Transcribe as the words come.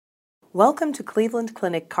Welcome to Cleveland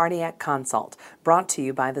Clinic Cardiac Consult, brought to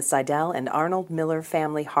you by the Seidel and Arnold Miller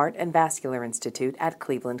Family Heart and Vascular Institute at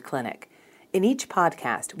Cleveland Clinic. In each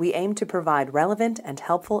podcast, we aim to provide relevant and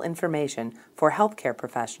helpful information for healthcare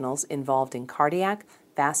professionals involved in cardiac,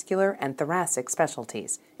 vascular, and thoracic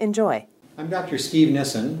specialties. Enjoy. I'm Dr. Steve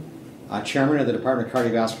Nissen, Chairman of the Department of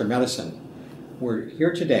Cardiovascular Medicine. We're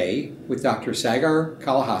here today with Dr. Sagar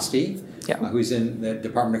Kalahasti, who's in the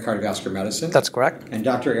Department of Cardiovascular Medicine. That's correct. And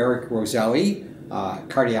Dr. Eric Roselli,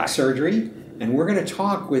 cardiac surgery. And we're going to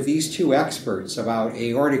talk with these two experts about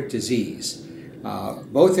aortic disease.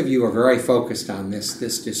 Both of you are very focused on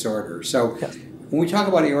this disorder. So when we talk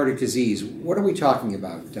about aortic disease, what are we talking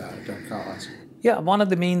about, Dr. Kalahasti? Yeah, one of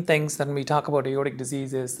the main things when we talk about aortic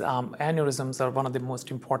disease is aneurysms are one of the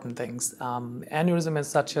most important things. Aneurysm is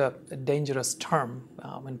such a dangerous term.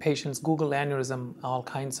 When patients Google aneurysm, all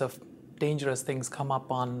kinds of dangerous things come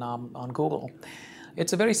up on Google.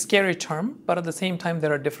 It's a very scary term, but at the same time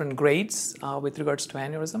there are different grades with regards to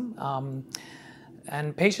aneurysm.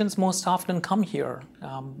 And patients most often come here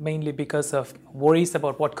mainly because of worries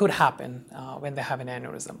about what could happen when they have an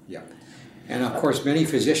aneurysm. Yeah. And of course, many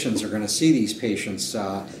physicians are going to see these patients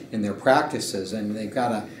in their practices, and they've got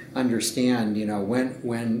to understand,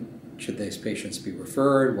 when should these patients be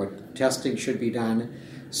referred, what testing should be done.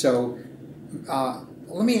 So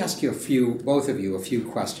let me ask you both of you, a few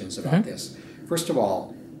questions about this. First of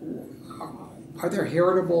all, are there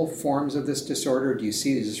heritable forms of this disorder? Does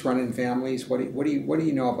this run in families? What do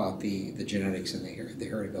you know about the genetics and the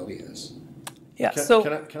heritability of this? Yeah.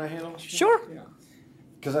 Can I handle this? Sure. Yeah.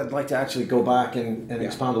 Because I'd like to actually go back and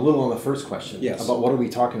expound a little on the first question about what are we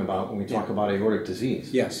talking about when we talk about aortic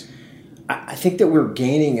disease. Yes. I think that we're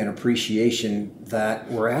gaining an appreciation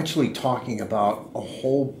that we're actually talking about a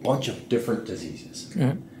whole bunch of different diseases,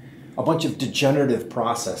 a bunch of degenerative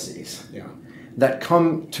processes that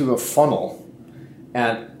come to a funnel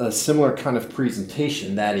at a similar kind of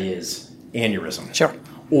presentation, that is aneurysm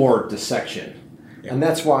or dissection. Yeah. And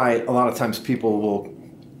that's why a lot of times people will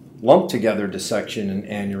lump together dissection and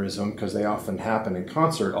aneurysm because they often happen in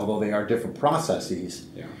concert, although they are different processes.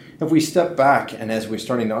 Yeah. If we step back and as we're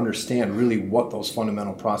starting to understand really what those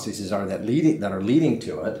fundamental processes are that are leading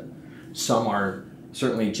to it, some are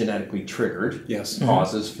certainly genetically triggered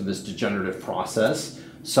causes for this degenerative process.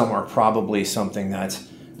 Some are probably something that's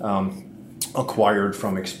acquired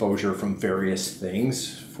from exposure from various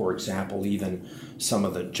things. For example, even some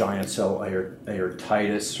of the giant cell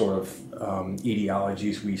aortitis sort of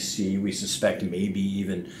etiologies we suspect may be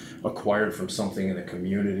even acquired from something in the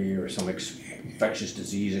community or some infectious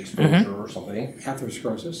disease exposure or something.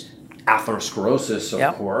 Atherosclerosis,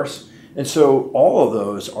 of course. And so all of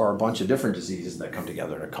those are a bunch of different diseases that come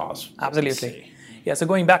together to cause. Absolutely. Yeah, so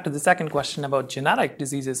going back to the second question about genetic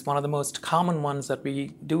diseases, one of the most common ones that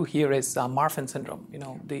we do here is Marfan syndrome.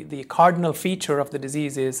 The cardinal feature of the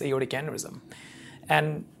disease is aortic aneurysm.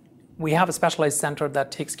 And we have a specialized center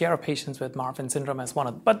that takes care of patients with Marfan syndrome as one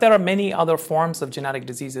of, but there are many other forms of genetic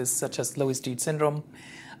diseases such as Loeys-Dietz syndrome.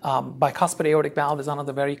 Bicuspid aortic valve is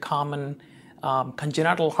another very common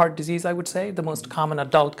congenital heart disease, I would say, the most common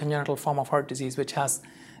adult congenital form of heart disease, which has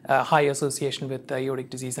a high association with aortic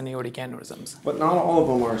disease and aortic aneurysms. But not all of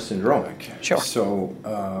them are syndromic. Sure. So,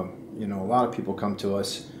 a lot of people come to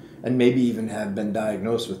us and maybe even have been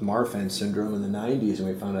diagnosed with Marfan syndrome in the 90s, and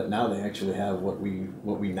we found out now they actually have what we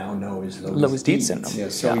now know is Loeys-Dietz syndrome. Yeah,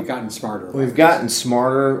 so we've gotten smarter. We've gotten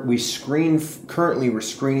smarter. Currently we're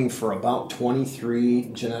screening for about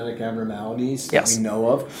 23 genetic abnormalities that we know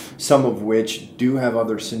of, some of which do have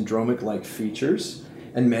other syndromic-like features,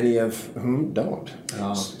 and many of whom don't.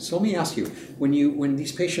 So let me ask you, when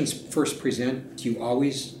these patients first present, do you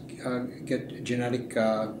always get genetic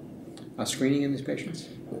screening in these patients?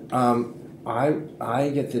 I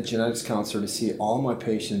get the genetics counselor to see all my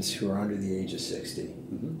patients who are under the age of 60.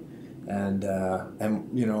 And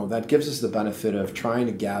that gives us the benefit of trying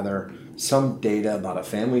to gather some data about a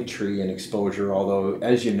family tree and exposure, although,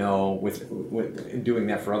 as you know, with doing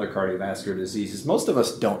that for other cardiovascular diseases, most of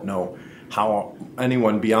us don't know how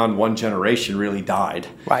anyone beyond one generation really died.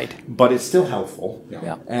 Right. But it's still helpful.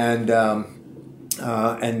 Yeah. And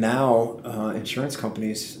now insurance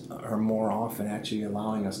companies are more often actually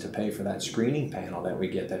allowing us to pay for that screening panel that we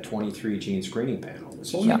get, that 23 gene screening panel.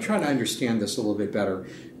 So let me try to understand this a little bit better.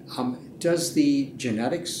 Does the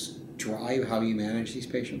genetics drive how you manage these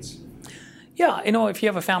patients? Yeah, if you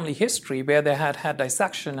have a family history where they had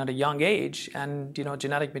dissection at a young age and,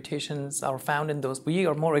 genetic mutations are found in those, we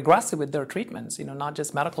are more aggressive with their treatments, not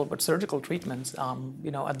just medical but surgical treatments,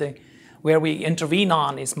 where we intervene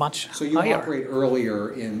on is much higher. So you operate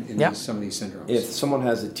earlier in some of these syndromes? If someone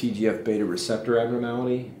has a TGF-beta receptor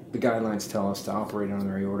abnormality, the guidelines tell us to operate on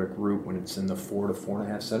the aortic root when it's in the 4 to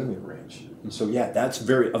 4.5 centimeter range. And so, yeah, that's a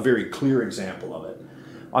very clear example of it.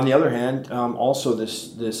 On the other hand, also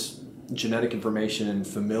this genetic information and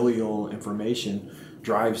familial information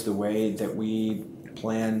drives the way that we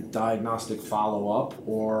plan diagnostic follow-up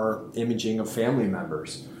or imaging of family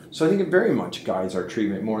members. So I think it very much guides our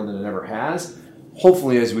treatment more than it ever has.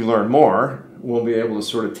 Hopefully, as we learn more, we'll be able to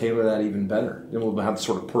sort of tailor that even better. And we'll have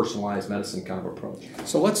sort of personalized medicine kind of approach.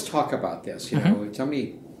 So let's talk about this. You know,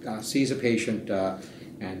 somebody sees a patient,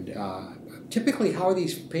 and typically, how are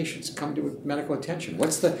these patients come to medical attention?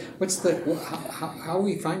 How are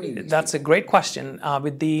we finding these? That's a great question.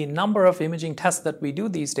 With the number of imaging tests that we do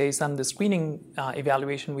these days and the screening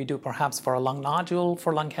evaluation we do perhaps for a lung nodule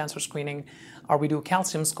for lung cancer screening, or we do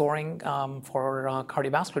calcium scoring for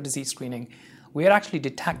cardiovascular disease screening, we are actually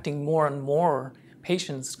detecting more and more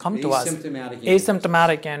patients come to us.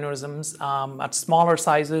 Asymptomatic aneurysms at smaller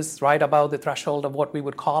sizes, right above the threshold of what we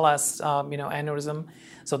would call as aneurysm.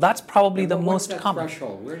 So that's probably the most common.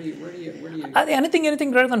 Threshold? Where do you?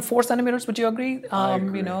 Anything greater than 4 centimeters? Would you agree? I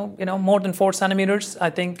agree. More than 4 centimeters,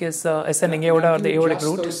 I think, is ascending aorta or the aortic root. Do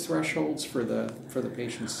you adjust those thresholds for the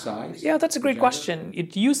patient's size? Yeah, that's a great question.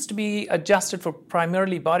 It used to be adjusted for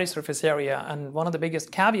primarily body surface area, and one of the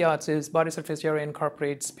biggest caveats is body surface area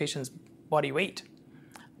incorporates patient's body weight,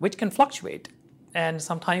 which can fluctuate. And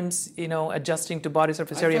sometimes, adjusting to body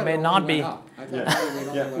surface area may not be.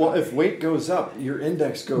 Well, if weight goes up, your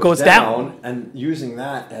index goes down, and using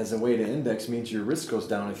that as a way to index means your risk goes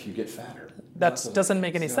down if you get fatter. That doesn't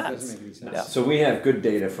make any sense. Yeah. So we have good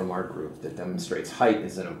data from our group that demonstrates height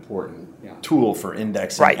is an important tool for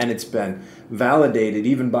indexing, and it's been validated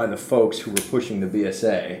even by the folks who were pushing the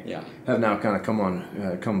BSA. Have now kind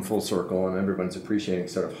of come full circle, and everyone's appreciating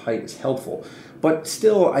sort of height is helpful. But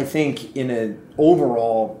still, I think in an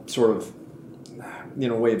overall sort of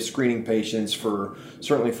way of screening patients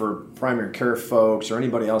certainly for primary care folks or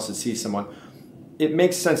anybody else that sees someone, it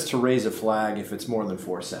makes sense to raise a flag if it's more than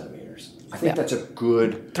 4 centimeters. I think that's a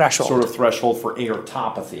good threshold. Sort of threshold for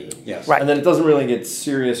aortopathy. Yes. Right. And then it doesn't really get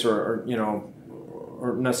serious or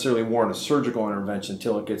necessarily warrant a surgical intervention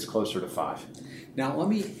until it gets closer to 5. Now, let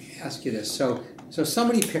me ask you this. So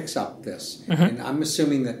somebody picks up this, and I'm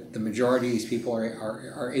assuming that the majority of these people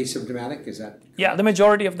are asymptomatic. Is that correct? Yeah, the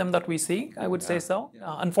majority of them that we see, I would say so.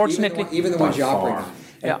 Unfortunately, even the ones you operate on.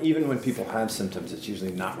 And even when people have symptoms, it's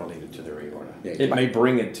usually not related to their aorta. It may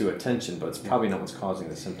bring it to attention, but it's probably not what's causing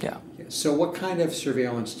the symptom. So what kind of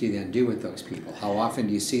surveillance do you then do with those people? How often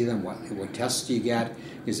do you see them? What tests do you get?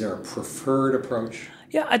 Is there a preferred approach?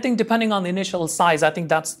 Yeah, I think depending on the initial size, I think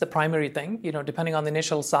that's the primary thing. Depending on the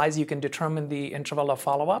initial size, you can determine the interval of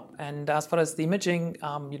follow-up. And as far as the imaging,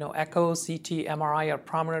 echo, CT, MRI are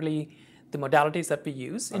primarily the modalities that we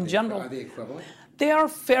use. In general, are they equivalent? They are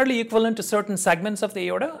fairly equivalent to certain segments of the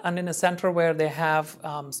aorta, and in a center where they have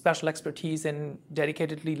special expertise in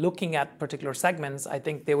dedicatedly looking at particular segments, I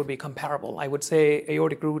think they would be comparable. I would say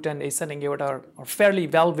aortic root and ascending aorta are fairly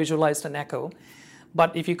well visualized in echo.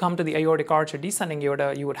 But if you come to the aortic arch or descending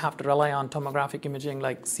aorta, you would have to rely on tomographic imaging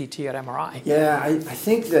like CT or MRI. Yeah, I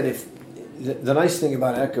think that if the nice thing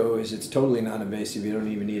about echo is it's totally non-invasive. You don't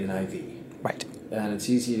even need an IV. Right. And it's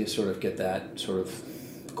easy to sort of get that sort of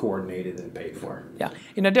coordinated and paid for. Yeah.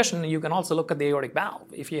 In addition, you can also look at the aortic valve.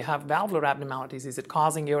 If you have valvular abnormalities, is it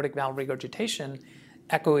causing aortic valve regurgitation?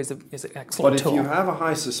 Echo is an excellent tool. But if you have a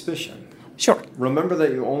high suspicion, sure. Remember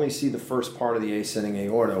that you only see the first part of the ascending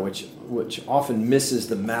aorta, which often misses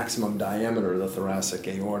the maximum diameter of the thoracic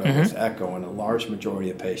aorta with echo in a large majority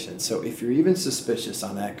of patients. So if you're even suspicious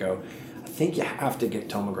on echo, I think you have to get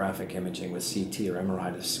tomographic imaging with CT or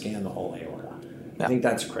MRI to scan the whole aorta. I think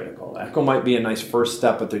that's critical. Echo might be a nice first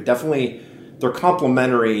step, but they're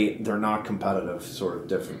complementary. They're not competitive, sort of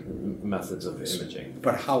different methods of imaging.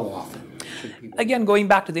 But how often? Again, going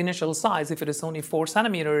back to the initial size, if it is only 4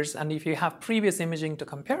 centimeters, and if you have previous imaging to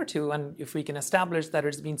compare to, and if we can establish that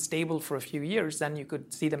it's been stable for a few years, then you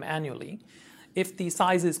could see them annually. If the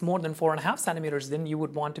size is more than 4.5 centimeters, then you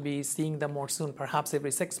would want to be seeing them more soon, perhaps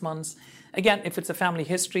every 6 months. Again, if it's a family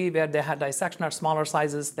history where they had dissection at smaller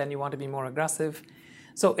sizes, then you want to be more aggressive.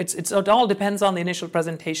 So it all depends on the initial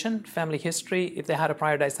presentation, family history, if they had a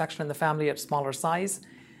prior dissection in the family at smaller size.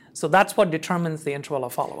 So that's what determines the interval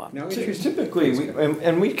of follow-up. Now, typically,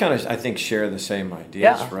 we kind of, I think, share the same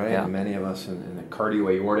ideas, right? Yeah. And many of us in the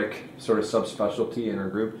cardio-aortic sort of subspecialty in our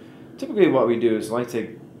group, typically what we do is like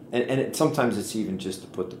to, sometimes it's even just to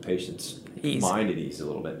put the patient's mind at ease a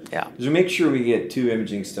little bit. Yeah. Is we make sure we get 2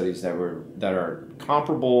 imaging studies that are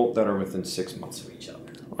comparable, that are within 6 months of each other.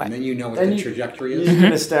 Right. And then you know what the trajectory is. You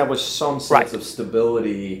can establish some sense of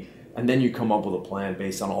stability and then you come up with a plan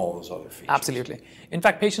based on all those other features. Absolutely. In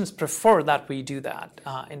fact, patients prefer that we do that,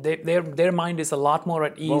 and their mind is a lot more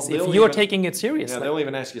at ease if you're taking it seriously. Yeah, they'll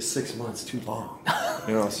even ask you 6 months too long.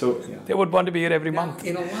 They would want to be here every month.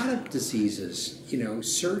 In a lot of diseases,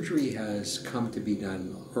 surgery has come to be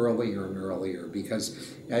done earlier and earlier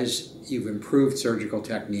because as you've improved surgical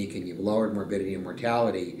technique and you've lowered morbidity and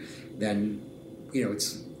mortality, then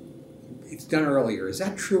it's done earlier. Is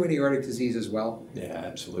that true in aortic disease as well? Yeah,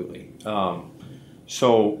 absolutely. The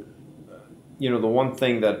one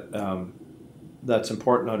thing that's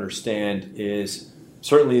important to understand is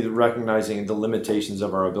certainly recognizing the limitations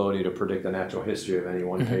of our ability to predict the natural history of any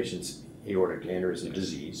one patient's aortic aneurysm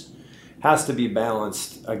disease has to be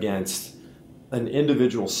balanced against an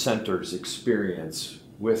individual center's experience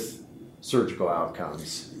with surgical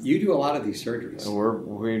outcomes. You do a lot of these surgeries.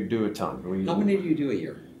 We do a ton. How many do you do a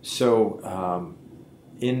year? So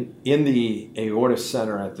in the Aorta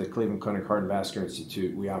Center at the Cleveland Clinic Heart and Vascular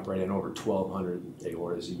Institute, we operate in over 1,200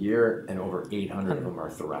 aortas a year, and over 800 of them are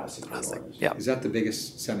thoracic aortas. Yeah. Is that the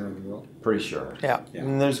biggest center in the world? Pretty sure. Yeah.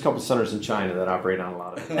 And there's a couple centers in China that operate on a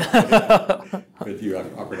lot of it. But you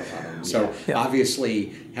operate on a lot of them. So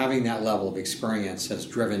obviously having that level of experience has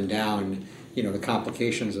driven down the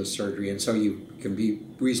complications of surgery, and so you can be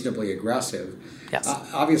reasonably aggressive. Yes.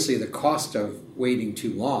 Obviously, the cost of waiting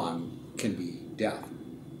too long can be death.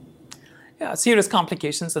 Yeah, serious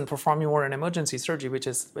complications and performing more an emergency surgery, which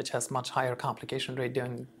has much higher complication rate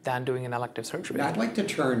than doing an elective surgery. Now, I'd like to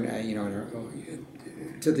turn,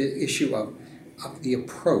 to the issue of the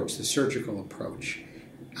approach, the surgical approach.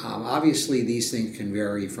 Obviously, these things can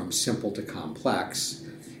vary from simple to complex.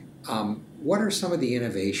 What are some of the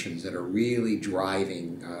innovations that are really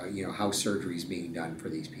driving, how surgery is being done for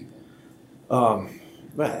these people?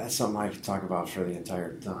 Well, that's something I could talk about for the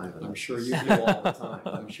entire time. I'm sure you do all the time.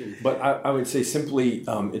 I'm sure. But I would say simply,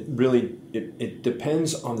 it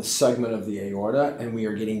depends on the segment of the aorta, and we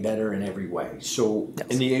are getting better in every way. So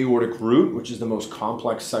in the aortic root, which is the most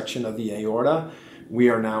complex section of the aorta, we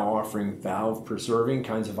are now offering valve-preserving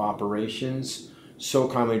kinds of operations. So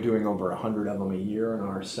commonly doing over 100 of them a year in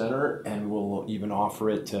our center, and we'll even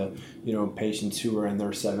offer it to patients who are in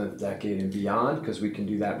their 7th decade and beyond, because we can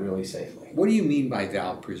do that really safely. What do you mean by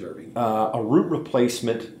valve preserving? A root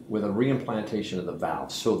replacement with a reimplantation of the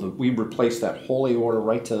valve. So we replace that whole aorta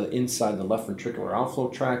right to the inside the left ventricular outflow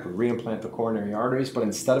tract. We reimplant the coronary arteries, but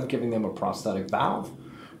instead of giving them a prosthetic valve,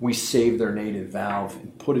 we save their native valve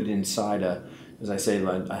and put it inside a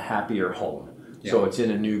happier home. Yeah. So it's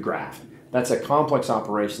in a new graft. That's a complex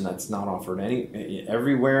operation that's not offered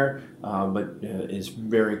everywhere, but is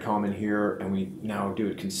very common here, and we now do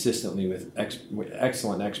it consistently with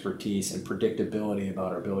excellent expertise and predictability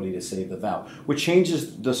about our ability to save the valve, which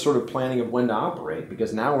changes the sort of planning of when to operate,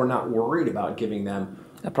 because now we're not worried about giving them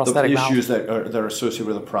the issues that are associated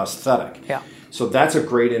with a prosthetic. Yeah. So that's a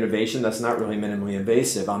great innovation. That's not really minimally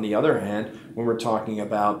invasive. On the other hand, when we're talking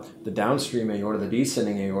about the downstream aorta, the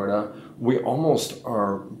descending aorta, we almost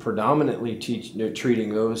are predominantly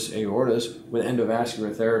treating those aortas with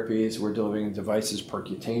endovascular therapies. We're delivering devices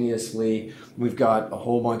percutaneously. We've got a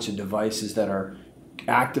whole bunch of devices that are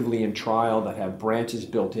actively in trial that have branches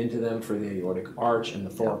built into them for the aortic arch and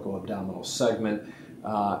the thoracoabdominal segment.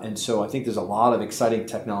 And so I think there's a lot of exciting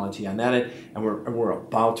technology on that end, and we're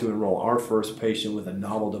about to enroll our first patient with a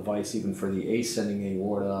novel device even for the ascending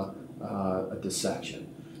aorta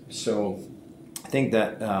dissection. So I think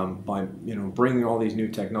that by bringing all these new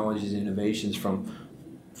technologies and innovations from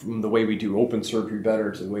the way we do open surgery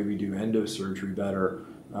better to the way we do endosurgery better,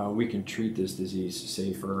 we can treat this disease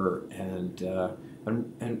safer and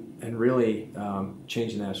really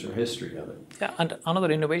change the natural history of it. Yeah, and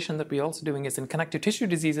another innovation that we're also doing is in connective tissue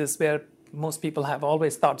diseases, where most people have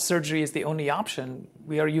always thought surgery is the only option.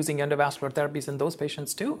 We are using endovascular therapies in those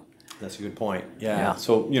patients too. That's a good point. Yeah.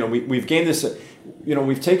 So we've gained this.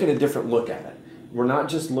 We've taken a different look at it. We're not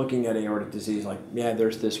just looking at aortic disease like,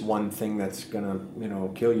 there's this one thing that's gonna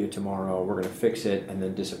kill you tomorrow. We're gonna fix it and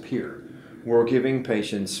then disappear. We're giving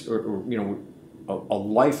patients a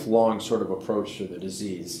lifelong sort of approach to the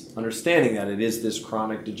disease, understanding that it is this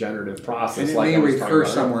chronic degenerative process. And it may recur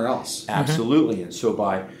somewhere else. Absolutely. And so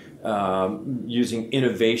by using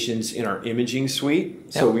innovations in our imaging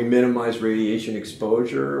suite, so we minimize radiation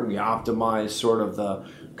exposure, we optimize sort of the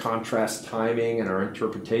contrast timing and our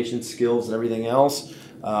interpretation skills and everything else,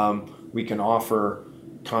 we can offer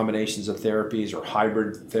combinations of therapies or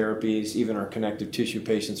hybrid therapies. Even our connective tissue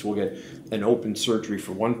patients will get an open surgery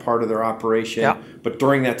for one part of their operation, but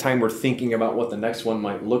during that time we're thinking about what the next one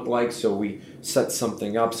might look like, so we set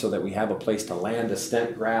something up so that we have a place to land a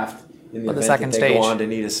stent graft in the For the event second that they stage. go on to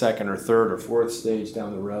need a second or third or fourth stage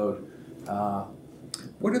down the road.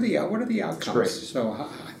 What are the outcomes? Great. So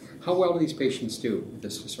how well do these patients do with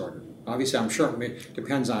this disorder? Obviously, I'm sure it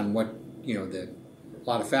depends on what, a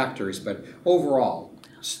lot of factors, but overall.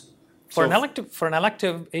 For an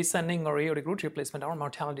elective ascending or aortic root replacement, our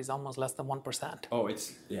mortality is almost less than 1%. Oh,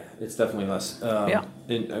 it's definitely less. Yeah.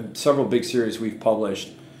 In several big series we've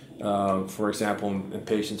published, for example, in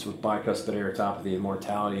patients with bicuspid aortopathy,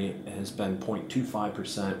 mortality has been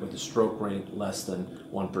 0.25% with a stroke rate less than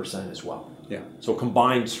 1% as well. Yeah. So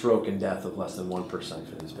combined stroke and death of less than 1% for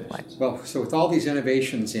these patients. Right. Well, so with all these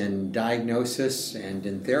innovations in diagnosis and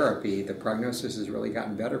in therapy, the prognosis has really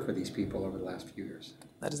gotten better for these people over the last few years.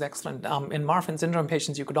 That is excellent. In Marfan syndrome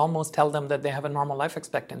patients, you could almost tell them that they have a normal life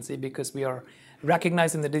expectancy because we are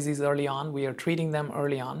recognizing the disease early on, we are treating them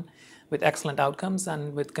early on with excellent outcomes,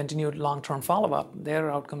 and with continued long-term follow-up,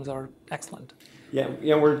 their outcomes are excellent. Yeah,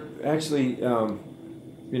 we're actually,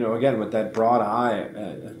 again, with that broad eye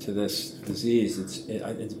to this disease,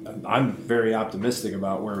 I'm very optimistic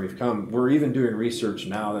about where we've come. We're even doing research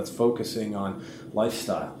now that's focusing on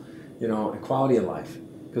lifestyle, and quality of life.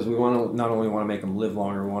 Because we not only want to make them live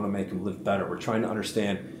longer, we want to make them live better. We're trying to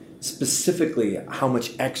understand specifically how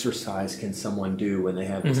much exercise can someone do when they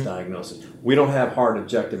have this diagnosis. We don't have hard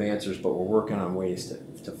objective answers, but we're working on ways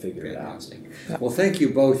to figure it out. Yeah. Well, thank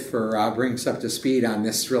you both for bringing us up to speed on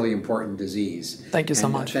this really important disease. Thank you so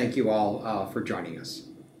much. Thank you all for joining us.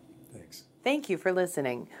 Thanks. Thank you for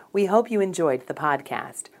listening. We hope you enjoyed the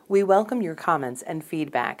podcast. We welcome your comments and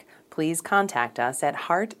feedback. Please contact us at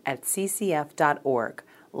heart@ccf.org.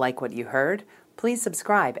 Like what you heard? Please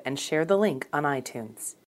subscribe and share the link on iTunes.